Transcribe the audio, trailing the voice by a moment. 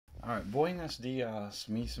Alright, buenos dias,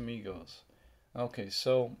 mis amigos. Okay,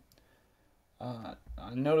 so I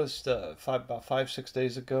noticed about 5, 6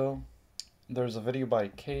 days ago, there's a video by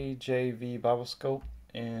KJV Bible Scope,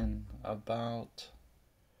 and about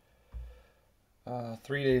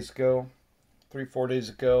 3 days ago, 3, 4 days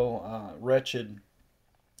ago, Wretched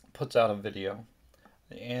puts out a video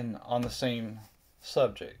and on the same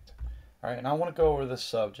subject. Alright, and I want to go over this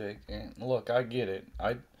subject, and look, I get it.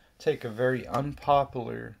 I take a very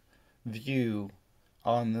unpopular view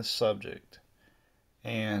on this subject.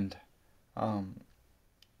 And um,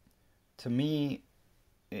 to me,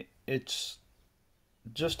 it's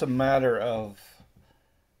just a matter of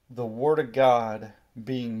the Word of God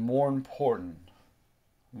being more important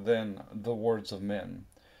than the words of men.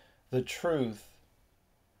 The truth,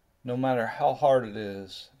 no matter how hard it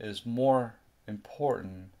is more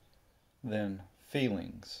important than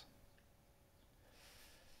feelings.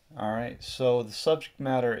 Alright, so the subject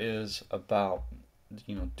matter is about,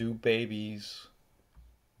 do babies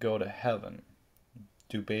go to heaven?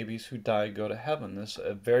 Do babies who die go to heaven? This is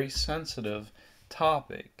a very sensitive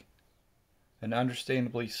topic, and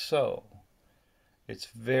understandably so. It's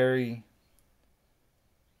very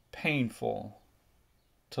painful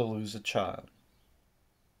to lose a child.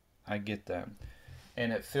 I get that.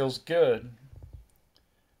 And it feels good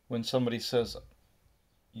when somebody says,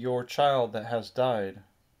 your child that has died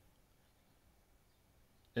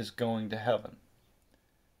is going to heaven.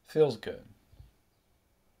 Feels good.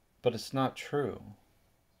 But it's not true.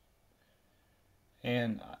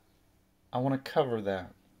 And I want to cover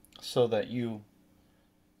that so that you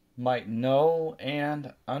might know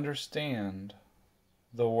and understand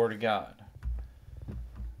the Word of God.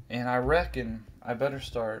 And I reckon I better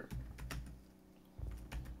start.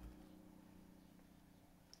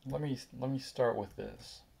 Let me start with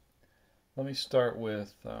this. Let me start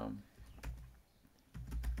with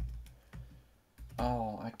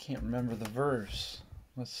I can't remember the verse.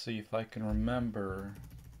 Let's see if I can remember.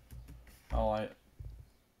 Hold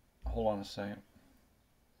on a second.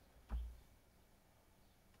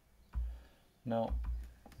 No.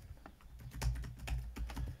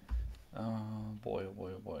 Boy, oh boy,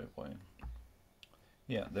 oh boy, oh boy.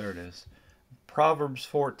 Yeah, there it is. Proverbs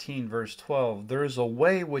 14, verse 12. There is a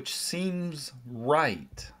way which seems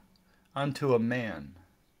right unto a man,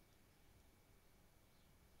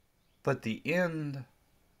 but the end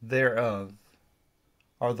thereof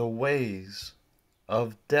are the ways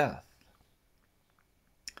of death.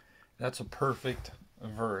 That's a perfect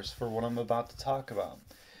verse for what I'm about to talk about.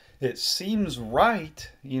 It seems right,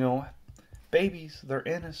 babies, they're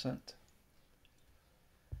innocent.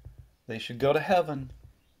 They should go to heaven.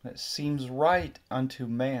 It seems right unto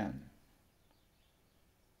man.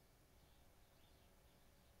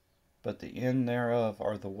 But the end thereof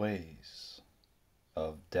are the ways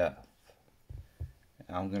of death.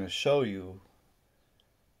 And I'm going to show you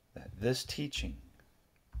that this teaching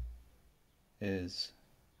is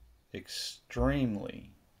extremely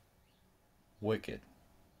wicked.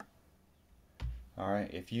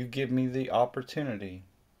 Alright, if you give me the opportunity,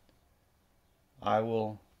 I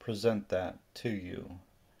will present that to you.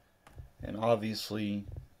 And obviously,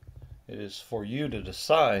 it is for you to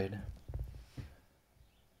decide.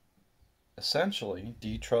 Essentially, do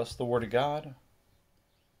you trust the Word of God?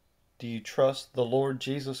 Do you trust the Lord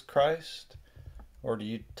Jesus Christ? Or do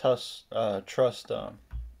you trust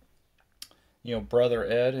Brother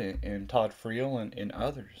Ed and Todd Friel and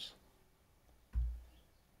others?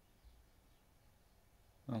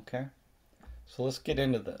 Okay, so let's get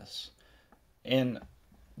into this. In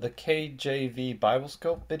the KJV Bible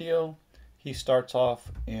Scope video, he starts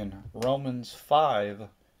off in Romans 5,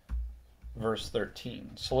 verse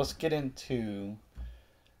 13. So let's get into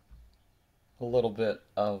a little bit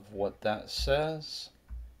of what that says.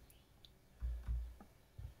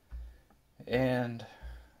 And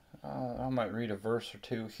I might read a verse or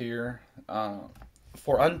two here.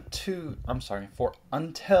 For until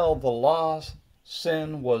the law,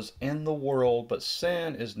 sin was in the world, but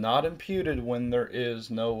sin is not imputed when there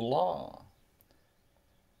is no law.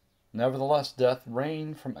 Nevertheless, death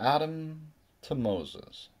reigned from Adam to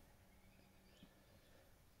Moses,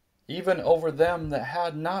 even over them that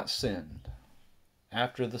had not sinned,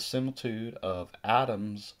 after the similitude of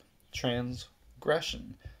Adam's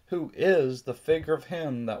transgression, who is the figure of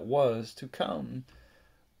him that was to come,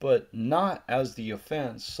 but not as the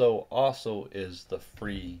offense, so also is the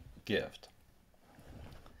free gift.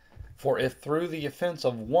 For if through the offense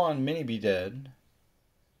of one many be dead,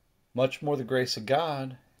 much more the grace of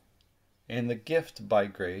God, and the gift by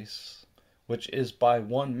grace, which is by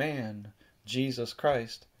one man, Jesus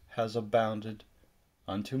Christ, has abounded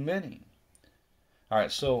unto many.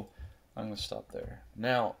 Alright, so I'm going to stop there.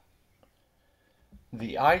 Now,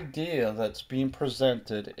 the idea that's being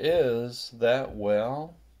presented is that,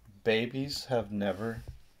 well, babies have never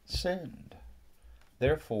sinned.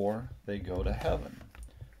 Therefore, they go to heaven.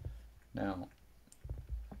 Now,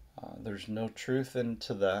 there's no truth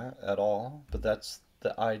into that at all, but that's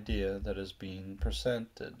the idea that is being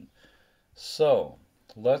presented. So,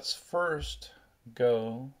 let's first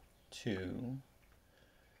go to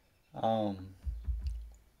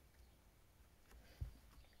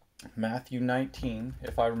Matthew 19,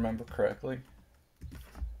 if I remember correctly.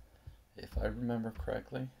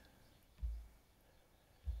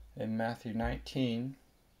 In Matthew 19,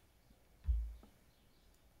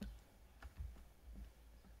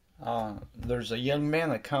 there's a young man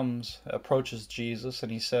that approaches Jesus,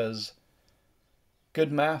 and he says,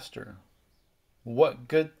 "Good master, what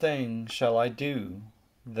good thing shall I do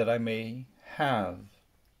that I may have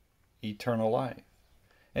eternal life?"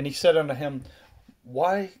 And he said unto him,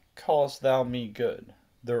 "Why callest thou me good?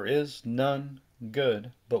 There is none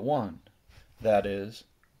good but one, that is,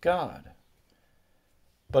 God.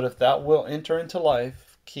 But if thou wilt enter into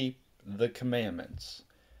life, keep the commandments."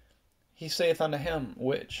 He saith unto him,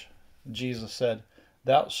 "Which?" Jesus said,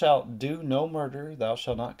 "Thou shalt do no murder, thou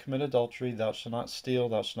shalt not commit adultery, thou shalt not steal,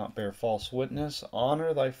 thou shalt not bear false witness,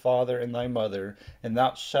 honor thy father and thy mother, and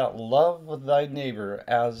thou shalt love thy neighbor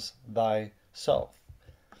as thyself."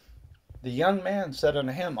 The young man said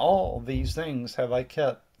unto him, "All these things have I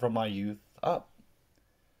kept from my youth up.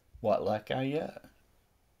 What lack I yet?"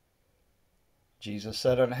 Jesus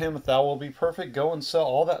said unto him, "If thou wilt be perfect, go and sell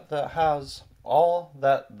all that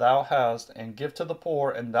thou hast, and give to the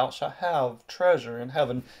poor, and thou shalt have treasure in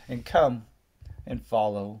heaven, and come and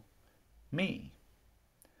follow me."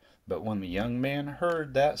 But when the young man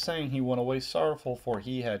heard that saying, he went away sorrowful, for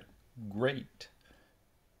he had great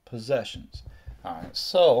possessions. Alright,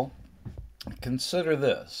 so consider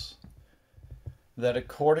this, that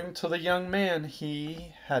according to the young man,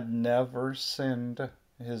 he had never sinned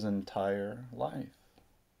his entire life.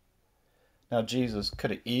 Now, Jesus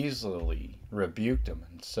could have easily rebuked him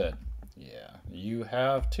and said, "Yeah, you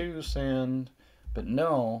have too sinned." But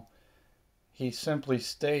no, he simply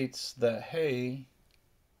states that, hey,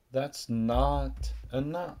 that's not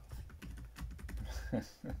enough.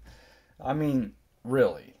 I mean,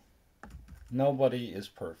 really, nobody is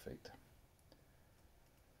perfect.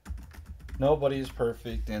 Nobody is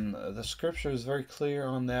perfect, and the scripture is very clear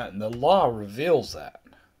on that, and the law reveals that.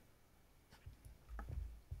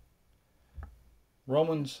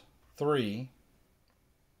 Romans 3,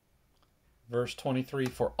 verse 23,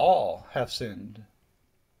 "For all have sinned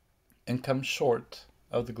and come short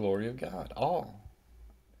of the glory of God." All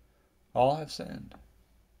have sinned.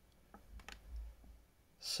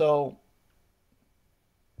 So,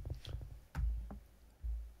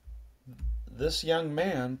 this young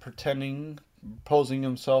man posing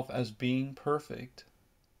himself as being perfect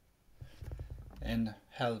and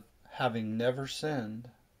having never sinned,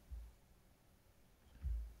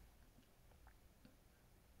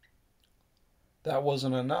 that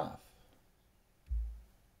wasn't enough.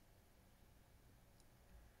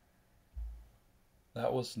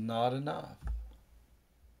 That was not enough.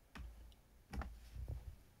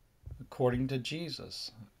 According to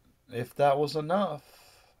Jesus, if that was enough,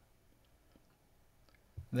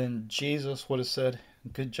 then Jesus would have said,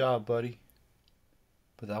 "Good job, buddy."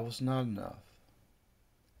 But that was not enough.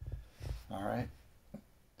 Alright?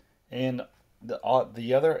 And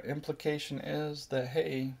the other implication is that,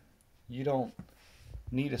 hey, you don't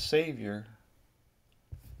need a savior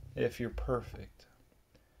if you're perfect.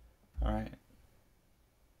 Alright?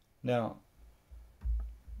 Now,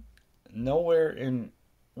 nowhere in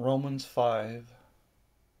Romans 5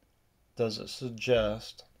 does it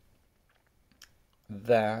suggest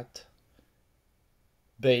that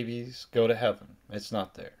babies go to heaven. It's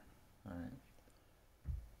not there. Alright?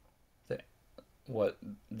 What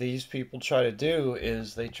these people try to do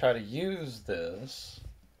is they try to use this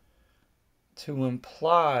to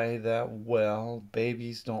imply that, well,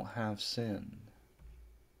 babies don't have sin.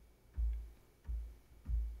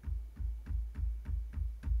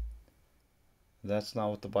 That's not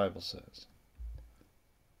what the Bible says.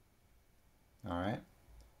 Alright?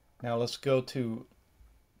 Now let's go to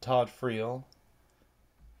Todd Friel.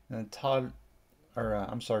 And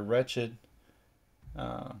Wretched,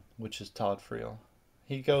 which is Todd Friel.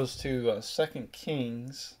 He goes to 2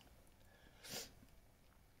 Kings.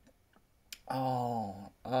 I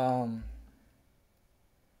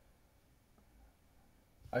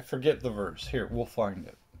forget the verse. Here, we'll find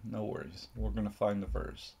it. No worries. We're going to find the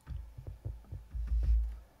verse.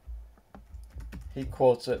 He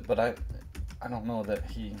quotes it, but I don't know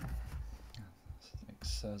that he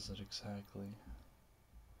says it exactly.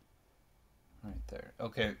 Right there.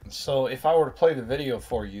 Okay, so if I were to play the video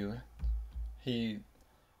for you, he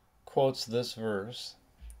quotes this verse,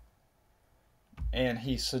 and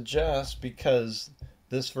he suggests, because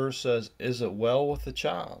this verse says, "Is it well with the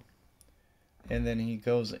child?" And then he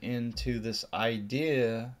goes into this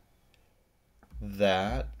idea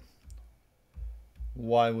that,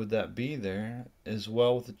 why would that be there? Is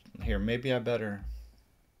well with the, here, maybe I better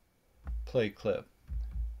play clip.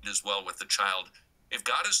 Is well with the child. If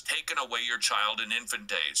God has taken away your child in infant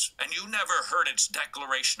days, and you never heard its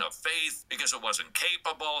declaration of faith because it wasn't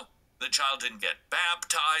capable, the child didn't get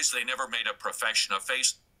baptized, they never made a profession of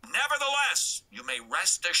faith, nevertheless, you may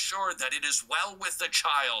rest assured that it is well with the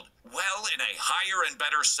child, well in a higher and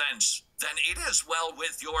better sense than it is well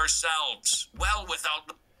with yourselves, well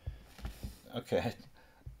without... Okay,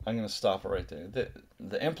 I'm going to stop it right there.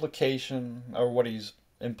 The implication, or what he's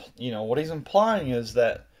implying, is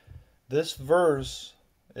that this verse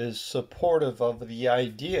is supportive of the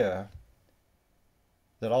idea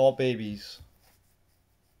that all babies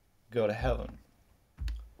go to heaven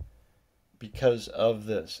because of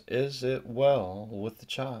this. Is it well with the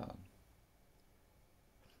child?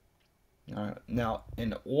 All right. Now,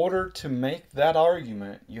 in order to make that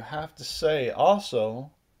argument, you have to say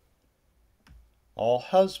also, all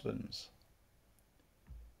husbands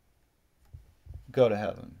go to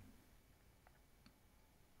heaven.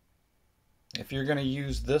 If you're going to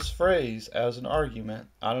use this phrase as an argument,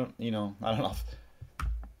 I don't know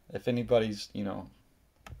if anybody's,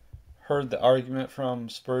 heard the argument from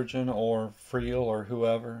Spurgeon or Friel or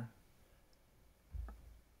whoever.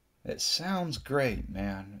 It sounds great,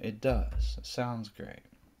 man. It does. It sounds great.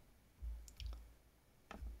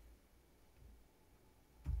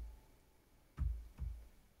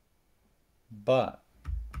 But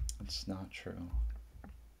it's not true.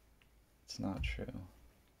 It's not true.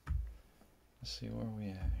 Let's see, where are we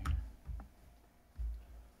at here?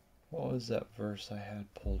 What was that verse I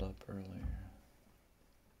had pulled up earlier?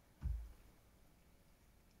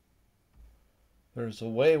 There's a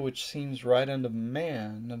way which seems right unto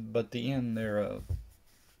man, but the end thereof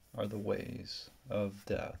are the ways of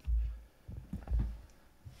death.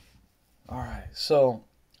 Alright, so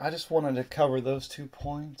I just wanted to cover those 2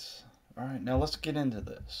 points. Alright, now let's get into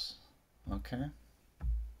this. Okay?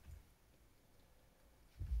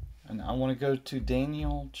 And I want to go to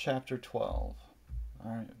Daniel chapter 12.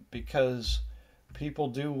 Alright, because people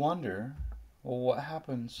do wonder, well, what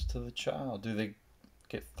happens to the child? Do they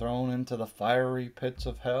get thrown into the fiery pits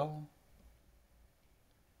of hell?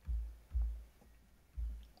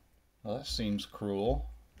 Well, that seems cruel.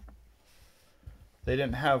 They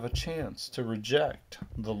didn't have a chance to reject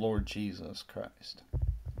the Lord Jesus Christ.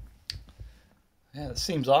 Yeah, it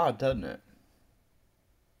seems odd, doesn't it?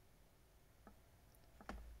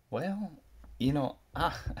 Well,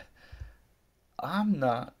 I'm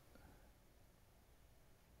not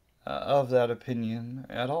of that opinion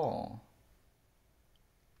at all.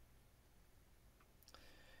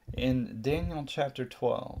 In Daniel chapter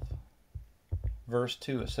 12, verse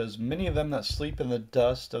 2, it says, "Many of them that sleep in the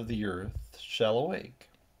dust of the earth shall awake,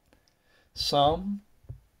 some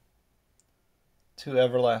to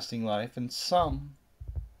everlasting life, and some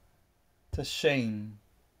to shame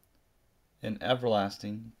and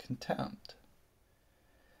everlasting contempt."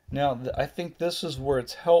 Now, I think this is where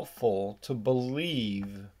it's helpful to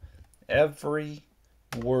believe every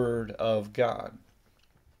word of God.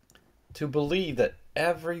 To believe that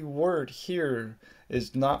every word here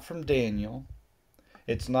is not from Daniel,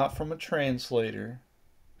 it's not from a translator,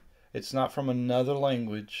 it's not from another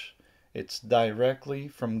language, it's directly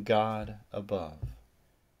from God above.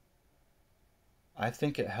 I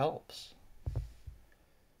think it helps,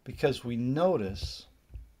 because we notice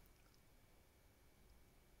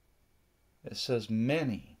it says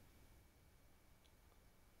many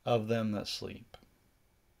of them that sleep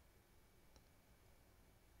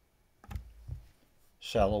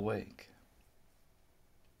shall awake.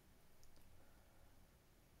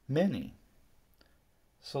 Many.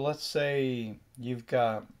 So let's say you've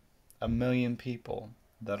got 1 million people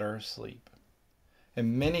that are asleep,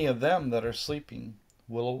 and many of them that are sleeping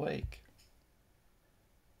will awake.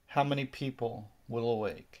 How many people will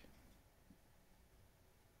awake?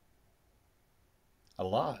 A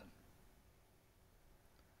lot.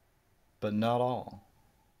 But not all.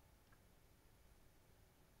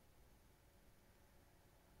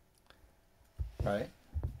 Right?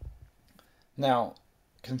 Now,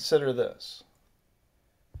 consider this.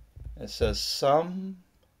 It says, some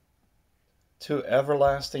to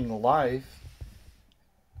everlasting life,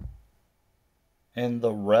 and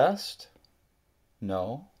the rest?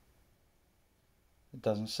 No. It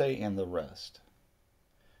doesn't say and the rest.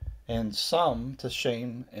 And some to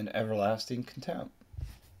shame and everlasting contempt.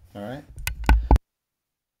 All right?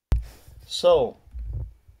 So,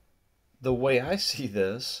 the way I see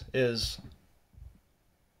this is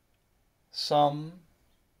some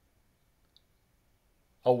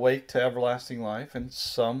awake to everlasting life and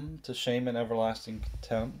some to shame and everlasting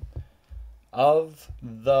contempt of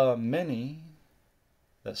the many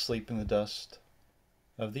that sleep in the dust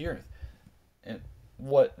of the earth. And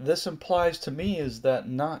what this implies to me is that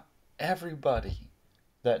not everybody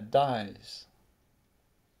that dies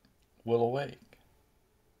will awake.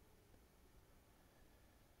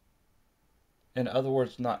 In other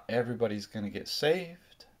words, not everybody's going to get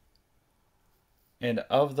saved. And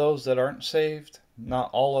of those that aren't saved, not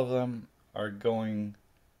all of them are going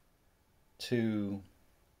to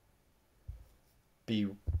be,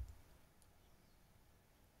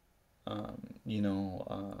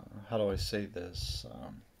 how do I say this?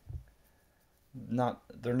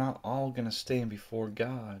 They're not all going to stand before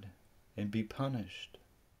God and be punished.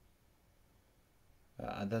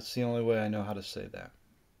 That's the only way I know how to say that.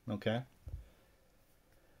 Okay?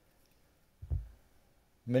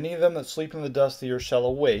 Many of them that sleep in the dust of the earth shall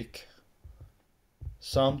awake,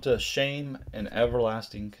 some to shame and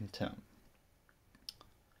everlasting contempt.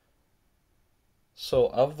 So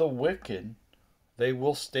of the wicked, they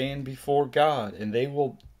will stand before God, and it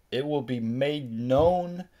will be made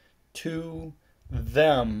known to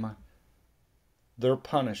them their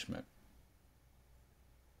punishment.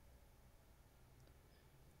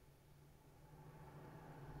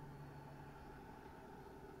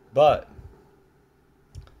 But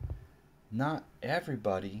not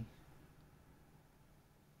everybody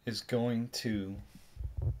is going to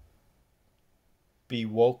be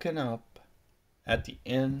woken up at the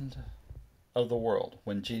end of the world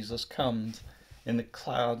when Jesus comes in the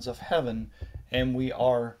clouds of heaven and we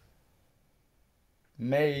are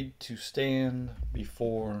made to stand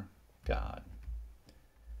before God.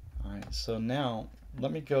 Alright, so now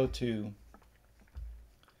let me go to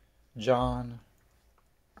John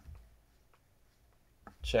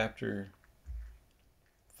chapter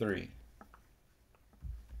 3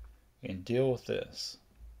 and deal with this.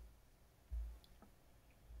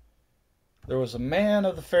 There was a man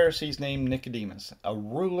of the Pharisees named Nicodemus, a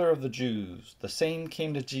ruler of the Jews. The same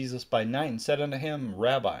came to Jesus by night and said unto him,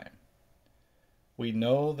 Rabbi, we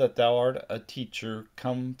know that thou art a teacher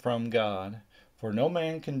come from God, for no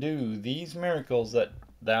man can do these miracles that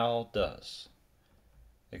thou dost,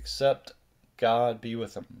 except God be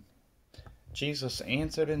with him. Jesus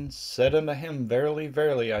answered and said unto him, Verily,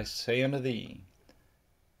 verily, I say unto thee,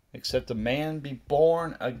 except a man be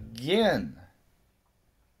born again,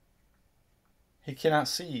 he cannot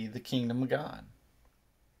see the kingdom of God.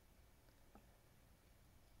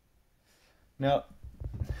 Now,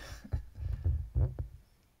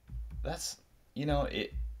 that's,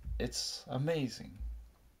 it's amazing.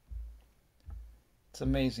 It's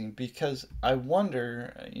amazing because I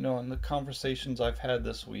wonder, in the conversations I've had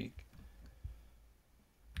this week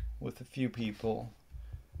with a few people,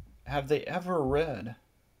 have they ever read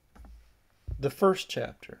the first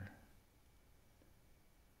chapter?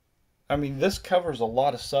 I mean, this covers a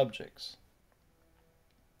lot of subjects.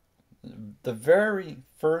 The very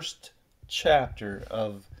first chapter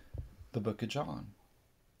of the book of John.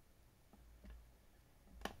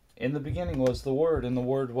 In the beginning was the Word, and the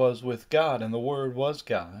Word was with God, and the Word was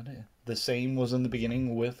God. The same was in the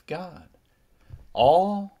beginning with God.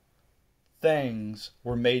 All things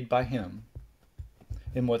were made by him,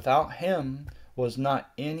 and without him was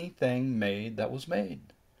not anything made that was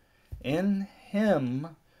made. In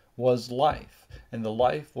him was life, and the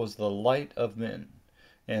life was the light of men.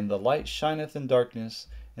 And the light shineth in darkness,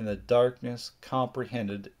 and the darkness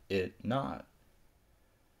comprehended it not.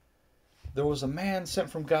 There was a man sent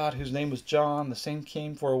from God whose name was John. The same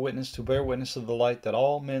came for a witness to bear witness of the light, that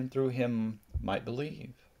all men through him might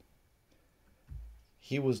believe.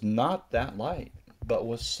 He was not that light, but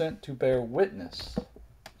was sent to bear witness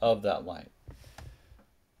of that light.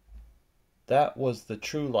 That was the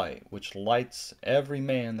true light, which lights every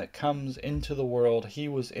man that comes into the world. He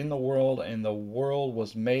was in the world, and the world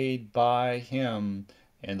was made by him,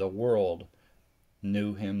 and the world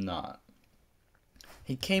knew him not.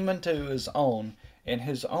 He came unto his own, and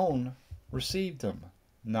his own received him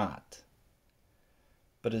not.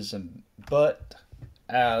 But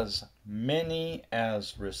as many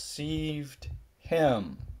as received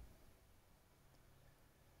him,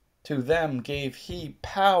 to them gave he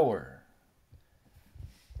power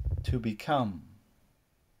to become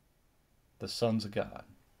the sons of God,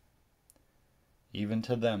 even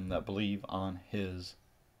to them that believe on his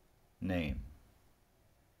name.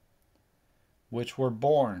 which were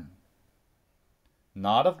born,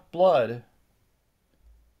 not of blood,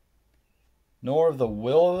 nor of the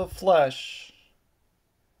will of the flesh,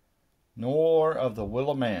 nor of the will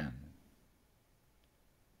of man,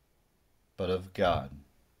 but of God.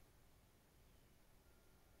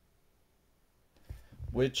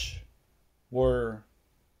 Which were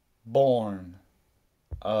born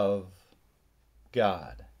of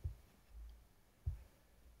God.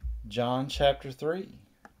 John chapter 3.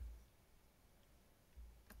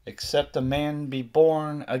 Except a man be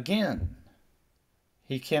born again,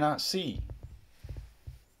 he cannot see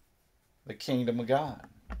the kingdom of God.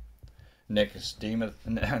 Nicodemus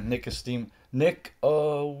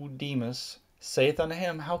saith unto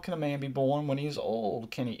him, How can a man be born when he is old?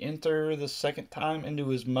 Can he enter the second time into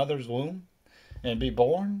his mother's womb and be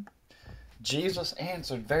born? Jesus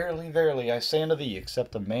answered, Verily, verily, I say unto thee,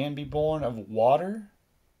 except a man be born of water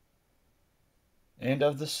and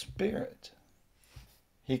of the Spirit,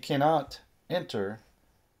 he cannot enter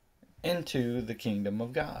into the kingdom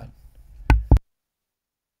of God.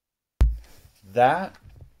 That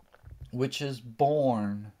which is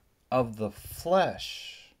born of the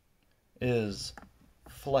flesh is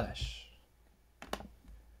flesh,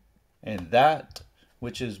 and that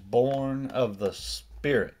which is born of the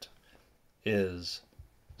Spirit is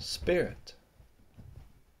spirit.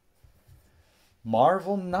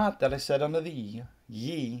 Marvel not that I said unto thee,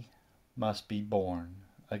 Ye must be born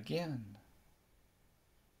again.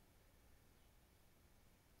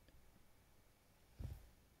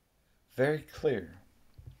 Very clear.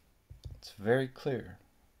 It's very clear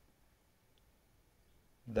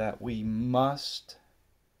that we must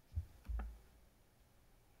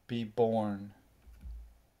be born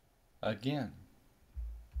again.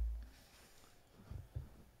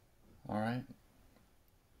 All right?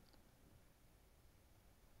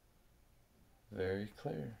 Very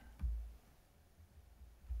clear.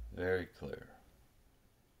 Very clear.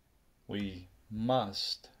 We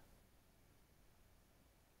must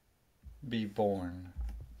be born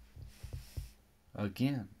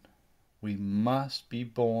again. We must be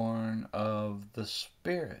born of the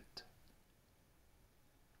Spirit.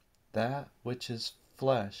 That which is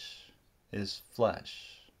flesh is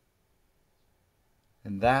flesh,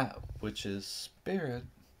 and that which is spirit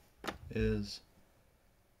is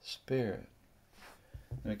spirit.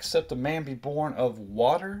 And except a man be born of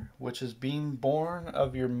water, which is being born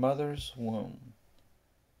of your mother's womb,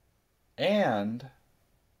 and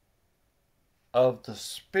of the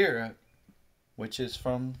Spirit, which is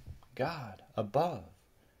from God above,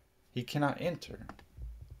 he cannot enter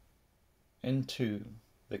into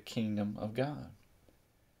the kingdom of God.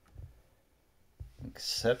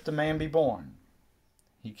 Except a man be born,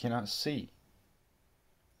 he cannot see.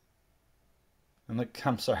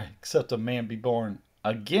 Except a man be born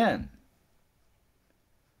again,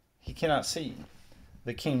 he cannot see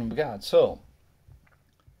the kingdom of God. So,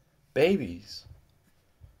 babies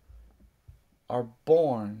are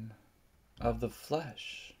born of the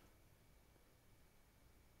flesh.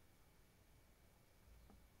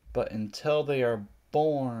 But until they are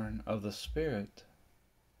born of the Spirit,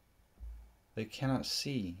 they cannot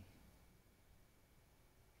see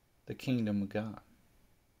the kingdom of God.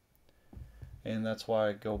 And that's why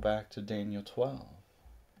I go back to Daniel 12.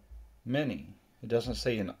 Many, it doesn't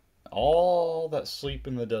say in all that sleep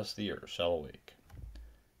in the dust of the earth shall awake.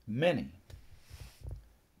 Many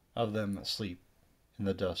of them that sleep in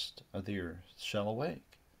the dust of the earth shall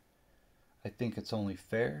awake. I think it's only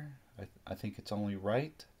fair. I think it's only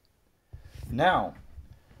right. Now,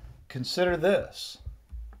 consider this.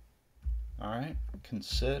 All right?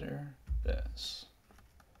 Consider this.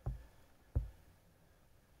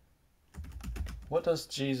 What does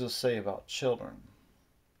Jesus say about children?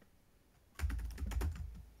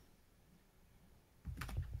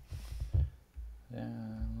 Yeah,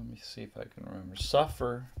 let me see if I can remember.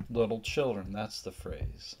 Suffer little children. That's the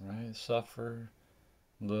phrase, right? Suffer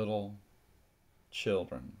little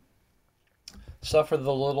children. Suffer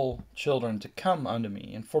the little children to come unto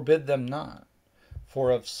me, and forbid them not,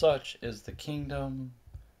 for of such is the kingdom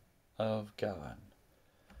of God.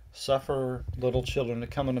 Suffer little children to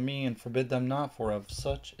come unto me, and forbid them not, for of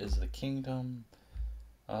such is the kingdom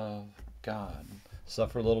of God.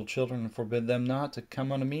 Suffer little children, and forbid them not to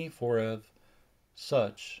come unto me, for of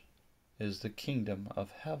such is the kingdom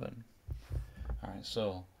of heaven. All right,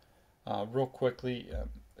 so real quickly,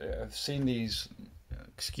 I've seen these,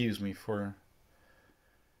 excuse me for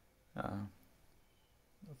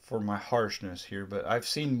my harshness here, but I've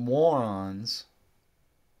seen morons,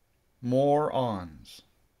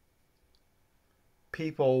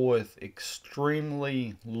 people with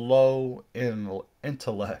extremely low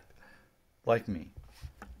intellect, like me,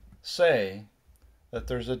 say that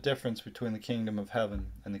there's a difference between the kingdom of heaven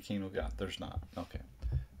and the kingdom of God. There's not. Okay.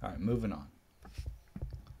 All right, moving on.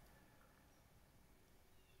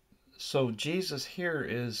 So Jesus here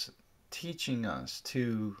is teaching us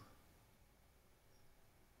to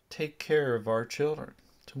take care of our children,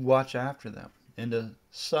 to watch after them, and to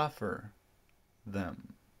suffer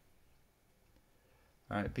them.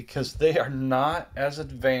 All right, because they are not as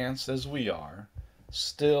advanced as we are,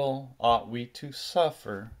 still ought we to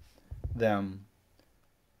suffer them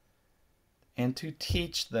and to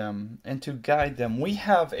teach them and to guide them. We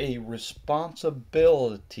have a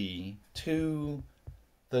responsibility to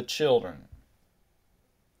the children,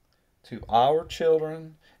 to our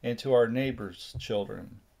children and to our neighbors'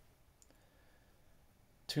 children,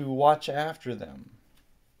 to watch after them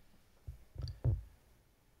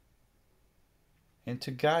and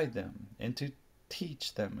to guide them and to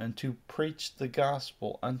teach them and to preach the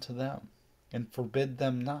gospel unto them and forbid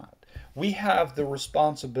them not. We have the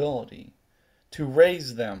responsibility to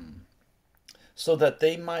raise them so that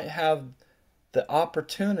they might have the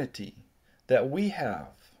opportunity that we have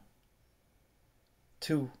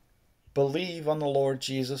to believe on the Lord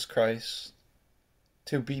Jesus Christ,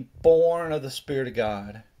 to be born of the Spirit of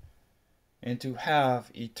God, and to have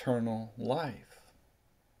eternal life.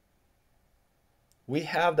 We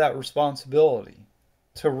have that responsibility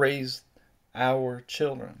to raise our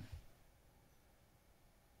children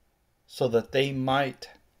so that they might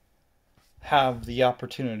have the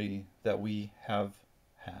opportunity that we have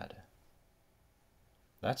had.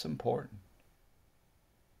 That's important.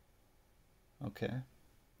 Okay?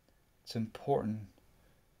 It's important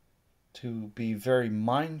to be very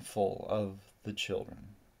mindful of the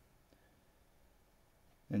children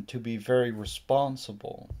and to be very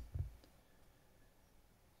responsible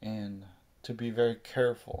and to be very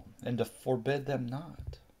careful and to forbid them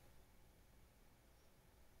not.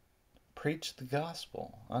 Preach the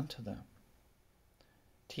gospel unto them.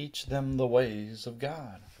 Teach them the ways of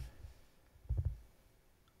God.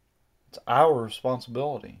 It's our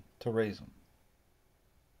responsibility to raise them.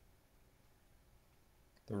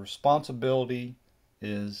 The responsibility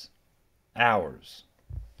is ours.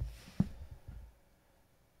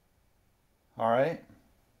 All right?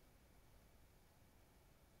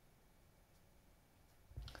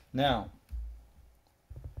 Now,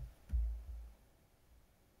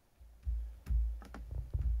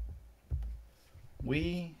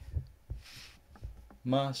 we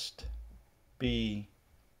must be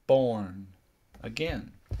born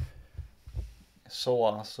again. So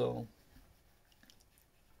also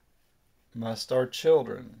must our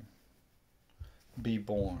children be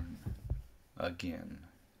born again.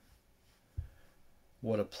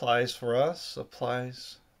 What applies for us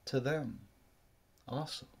applies to them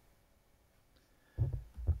also.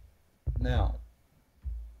 Now,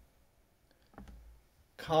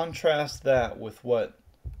 contrast that with what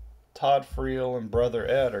Todd Friel and Brother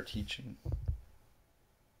Ed are teaching.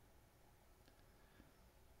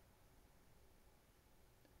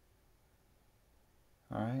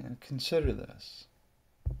 All right, and consider this.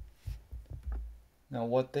 Now,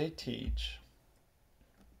 what they teach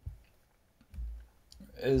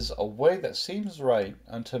is a way that seems right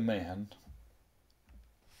unto man,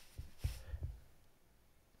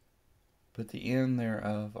 but the end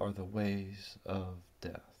thereof are the ways of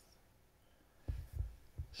death.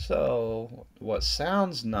 So, what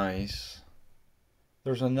sounds nice,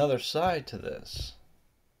 there's another side to this.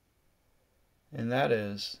 And that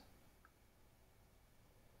is,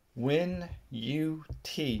 when you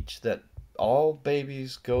teach that all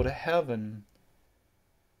babies go to heaven,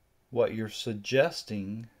 what you're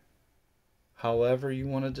suggesting, however you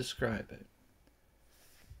want to describe it,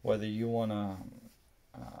 whether you want to,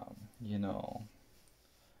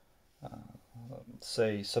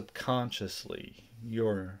 say subconsciously,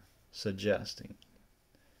 you're suggesting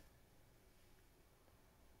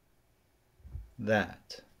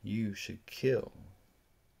that you should kill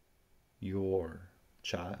your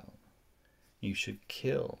child. You should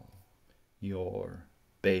kill your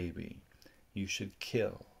baby. You should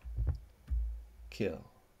kill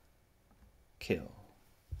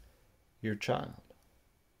your child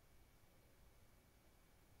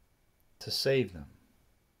to save them.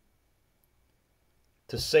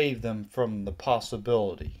 To save them from the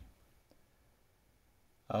possibility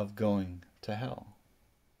of going to hell.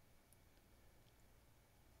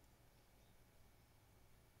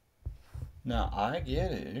 Now I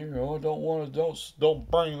get it.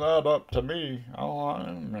 Don't bring that up to me.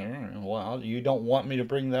 Well, you don't want me to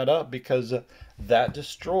bring that up because that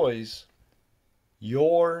destroys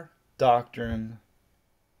your doctrine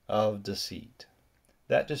of deceit.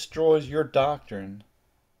 That destroys your doctrine.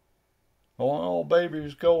 Oh, all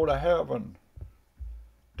babies go to heaven.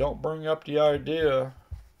 Don't bring up the idea.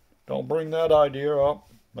 Don't bring that idea up.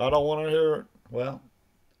 I don't want to hear it. Well,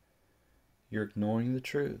 you're ignoring the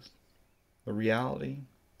truth, the reality,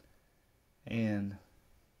 and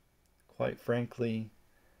quite frankly,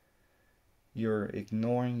 you're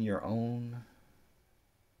ignoring your own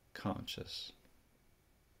conscience.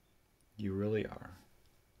 You really are.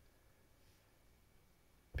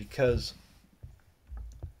 Because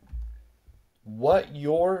what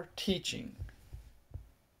you're teaching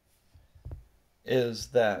is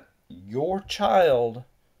that your child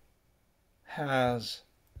has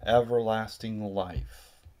everlasting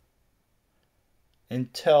life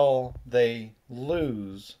until they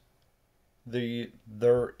lose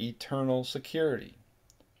their eternal security.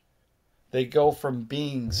 They go from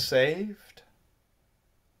being saved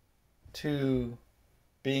to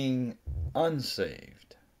being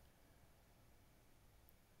unsaved.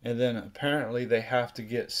 And then apparently they have to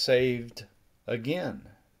get saved again.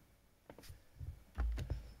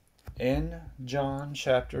 In John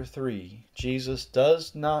chapter 3, Jesus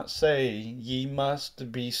does not say, ye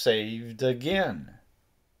must be saved again.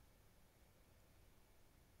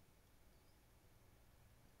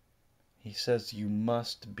 He says you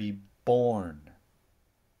must be born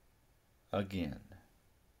again.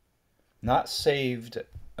 Not saved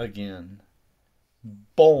again,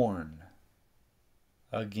 born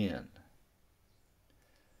again.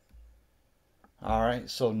 Alright,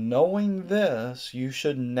 so knowing this, you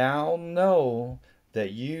should now know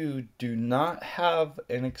that you do not have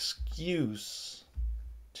an excuse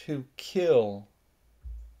to kill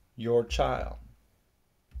your child.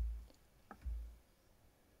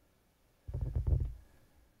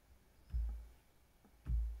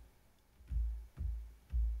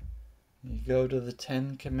 You go to the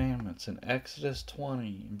 10 Commandments in Exodus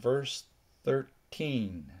 20, verse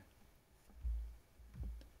 13.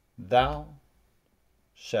 Thou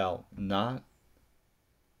shalt not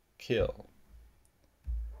kill.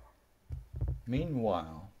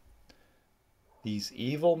 Meanwhile, these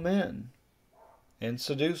evil men and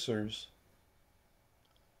seducers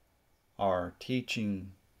are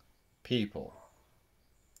teaching people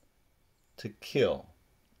to kill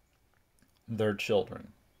their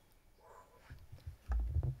children.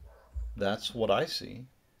 That's what I see.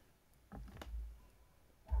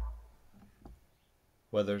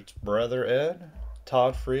 Whether it's Brother Ed,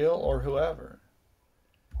 Todd Friel, or whoever,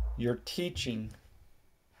 you're teaching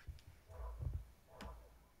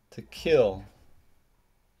to kill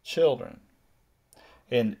children.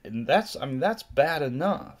 And that's bad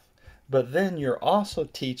enough. But then you're also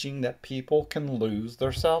teaching that people can lose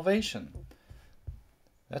their salvation.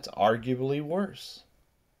 That's arguably worse.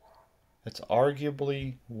 It's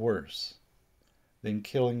arguably worse than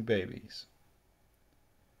killing babies.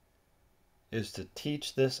 Is to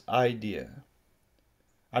teach this idea.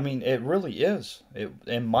 I mean, it really is.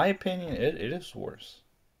 In my opinion, it is worse.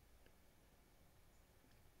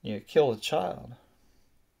 You kill a child.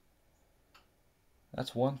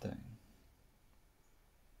 That's one thing.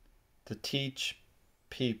 To teach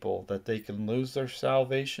people that they can lose their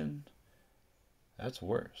salvation, that's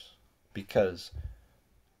worse. Because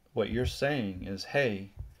what you're saying is, hey,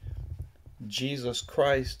 Jesus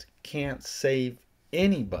Christ can't save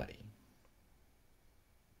anybody.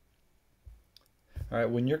 All right,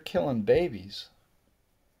 when you're killing babies,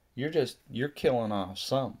 you're killing off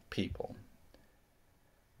some people.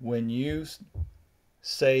 When you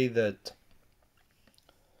say that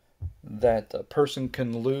a person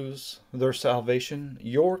can lose their salvation,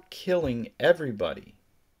 you're killing everybody.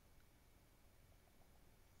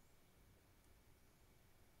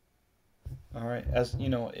 All right, as you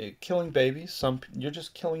know, killing babies, you're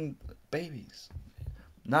just killing babies,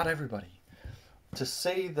 not everybody. To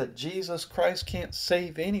say that Jesus Christ can't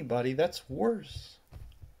save anybody, that's worse.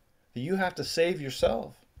 You have to save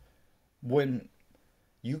yourself when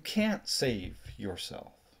you can't save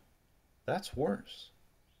yourself. That's worse.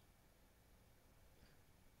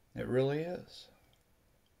 It really is.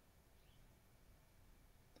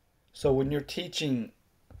 So when you're teaching,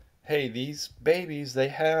 hey, these babies, they're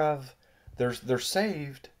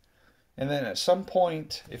saved, and then at some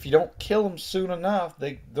point, if you don't kill them soon enough,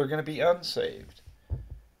 they're going to be unsaved.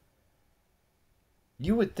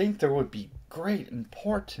 You would think there would be great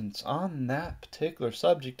importance on that particular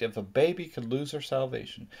subject if a baby could lose their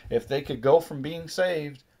salvation. If they could go from being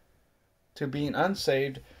saved to being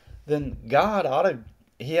unsaved, then God ought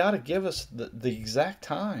to give us the exact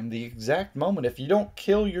time, the exact moment. If you don't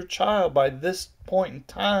kill your child by this point in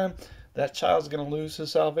time, that child's going to lose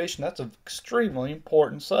his salvation. That's an extremely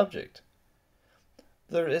important subject.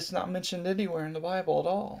 It's not mentioned anywhere in the Bible at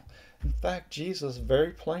all. In fact, Jesus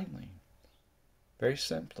very plainly, very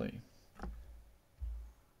simply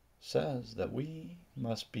says that we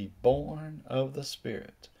must be born of the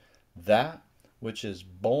Spirit. That which is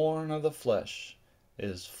born of the flesh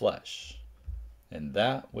is flesh, and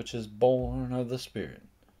that which is born of the Spirit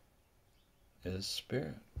is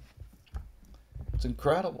spirit. It's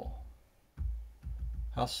incredible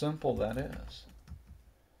how simple that is.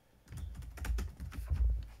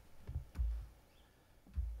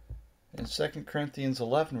 In 2 Corinthians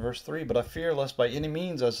 11, verse 3, but I fear lest by any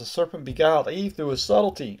means, as the serpent beguiled Eve through his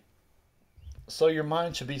subtlety, so your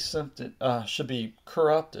mind should be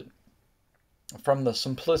corrupted from the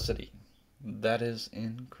simplicity that is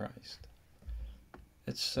in Christ.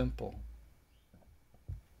 It's simple.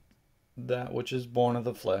 That which is born of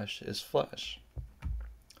the flesh is flesh,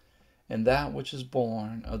 and that which is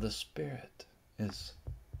born of the Spirit is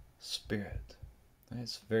spirit.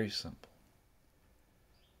 It's very simple.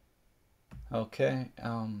 Okay,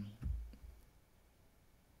 and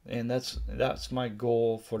that's my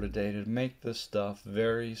goal for today, to make this stuff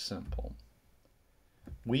very simple.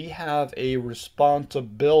 We have a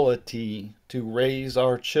responsibility to raise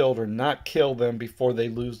our children, not kill them before they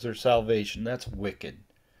lose their salvation. That's wicked.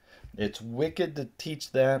 It's wicked to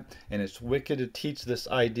teach that, and it's wicked to teach this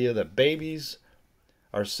idea that babies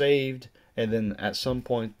are saved and then at some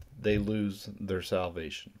point they lose their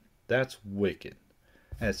salvation. That's wicked.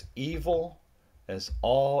 As evil as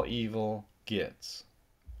all evil gets.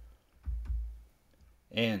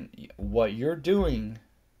 And what you're doing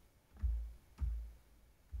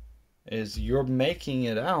is you're making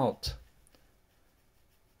it out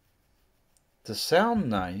to sound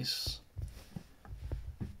nice.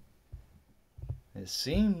 It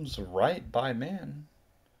seems right by man,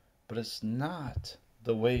 but it's not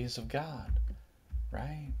the ways of God,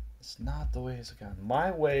 right? It's not the ways of God.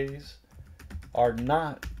 My ways are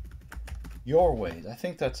not your ways. I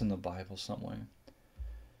think that's in the Bible somewhere.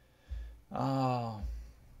 I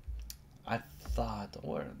thought,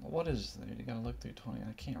 what is there? You gotta look through 20.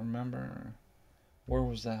 I can't remember. Where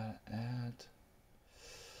was that at?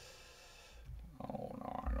 Oh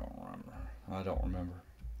no, I don't remember.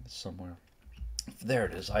 It's somewhere. There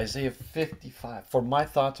it is. Isaiah 55. For my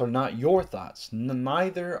thoughts are not your thoughts,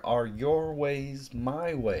 neither are your ways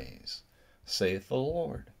my ways, saith the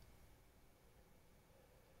Lord.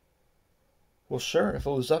 Well, sure, if it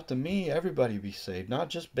was up to me, everybody would be saved. Not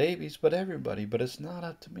just babies, but everybody. But it's not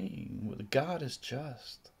up to me. God is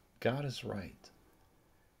just. God is right.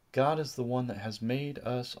 God is the one that has made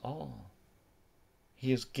us all.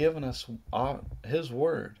 He has given us His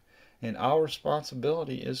word. And our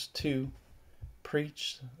responsibility is to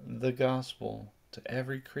preach the gospel to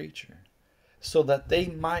every creature, so that they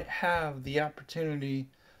might have the opportunity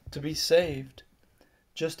to be saved,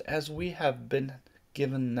 just as we have been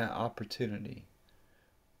given that opportunity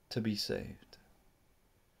to be saved.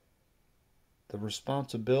 The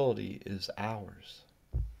responsibility is ours.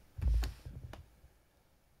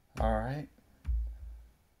 Alright?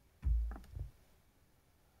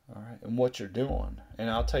 Alright, and what you're doing, and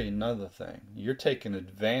I'll tell you another thing, you're taking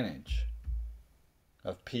advantage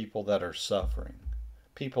of people that are suffering,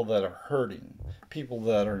 people that are hurting, people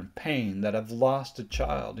that are in pain, that have lost a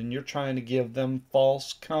child, and you're trying to give them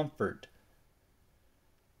false comfort.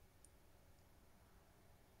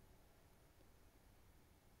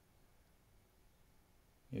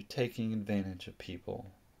 You're taking advantage of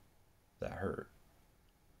people that hurt.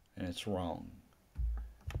 And it's wrong.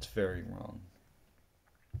 It's very wrong.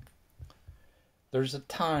 There's a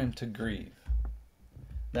time to grieve.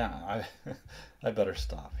 Now, I better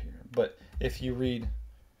stop here. But if you read,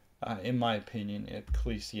 in my opinion,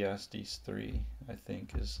 Ecclesiastes 3, I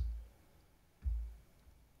think is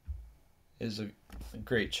a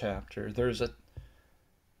great chapter.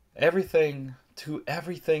 To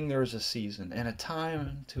everything there is a season, and a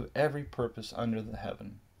time to every purpose under the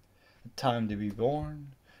heaven. A time to be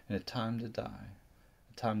born, and a time to die.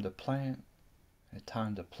 A time to plant, and a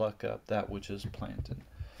time to pluck up that which is planted.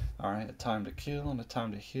 Alright, a time to kill, and a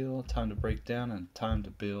time to heal, a time to break down, and a time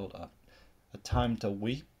to build up. A time to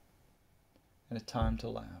weep, and a time to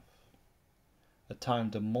laugh. A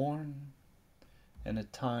time to mourn, and a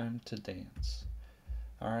time to dance.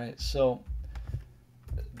 Alright, so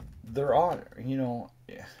there are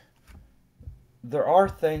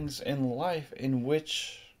things in life in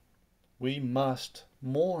which we must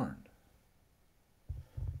mourn.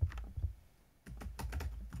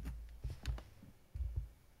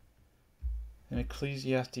 In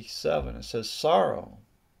Ecclesiastes 7, it says, sorrow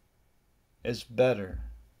is better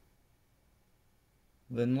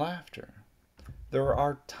than laughter, There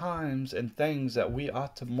are times and things that we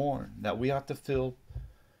ought to mourn, that we ought to feel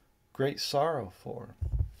great sorrow for.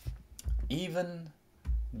 Even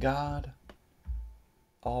God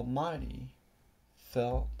Almighty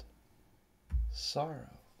felt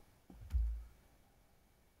sorrow.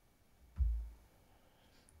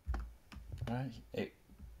 Right?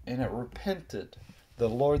 And it repented the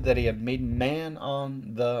Lord that he had made man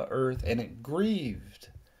on the earth, and it grieved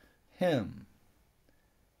him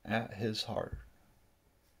at his heart.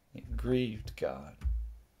 It grieved God.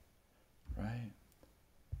 Right?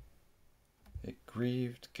 It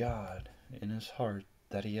grieved God in his heart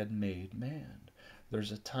that he had made man.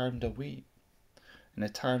 There's a time to weep, and a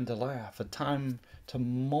time to laugh, a time to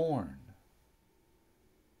mourn,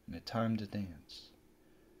 and a time to dance.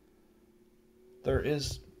 There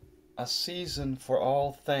is a season for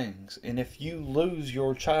all things, and if you lose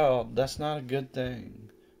your child, that's not a good thing.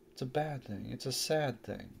 It's a bad thing. It's a sad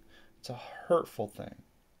thing. It's a hurtful thing.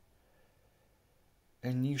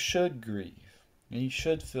 And you should grieve, and you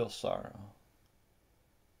should feel sorrow.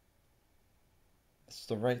 It's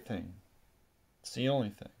the right thing. It's the only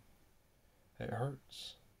thing. It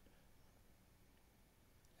hurts.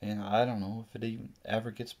 And I don't know if it even ever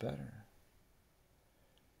gets better.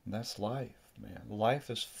 And that's life, man. Life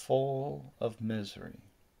is full of misery.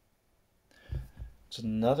 It's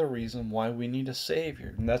another reason why we need a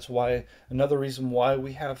Savior. And that's why another reason why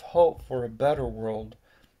we have hope for a better world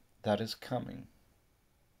that is coming.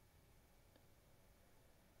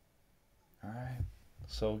 Alright?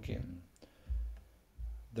 So again,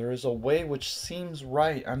 there is a way which seems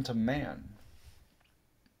right unto man,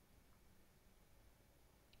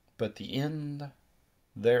 but the end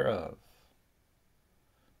thereof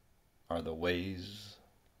are the ways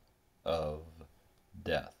of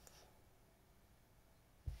death.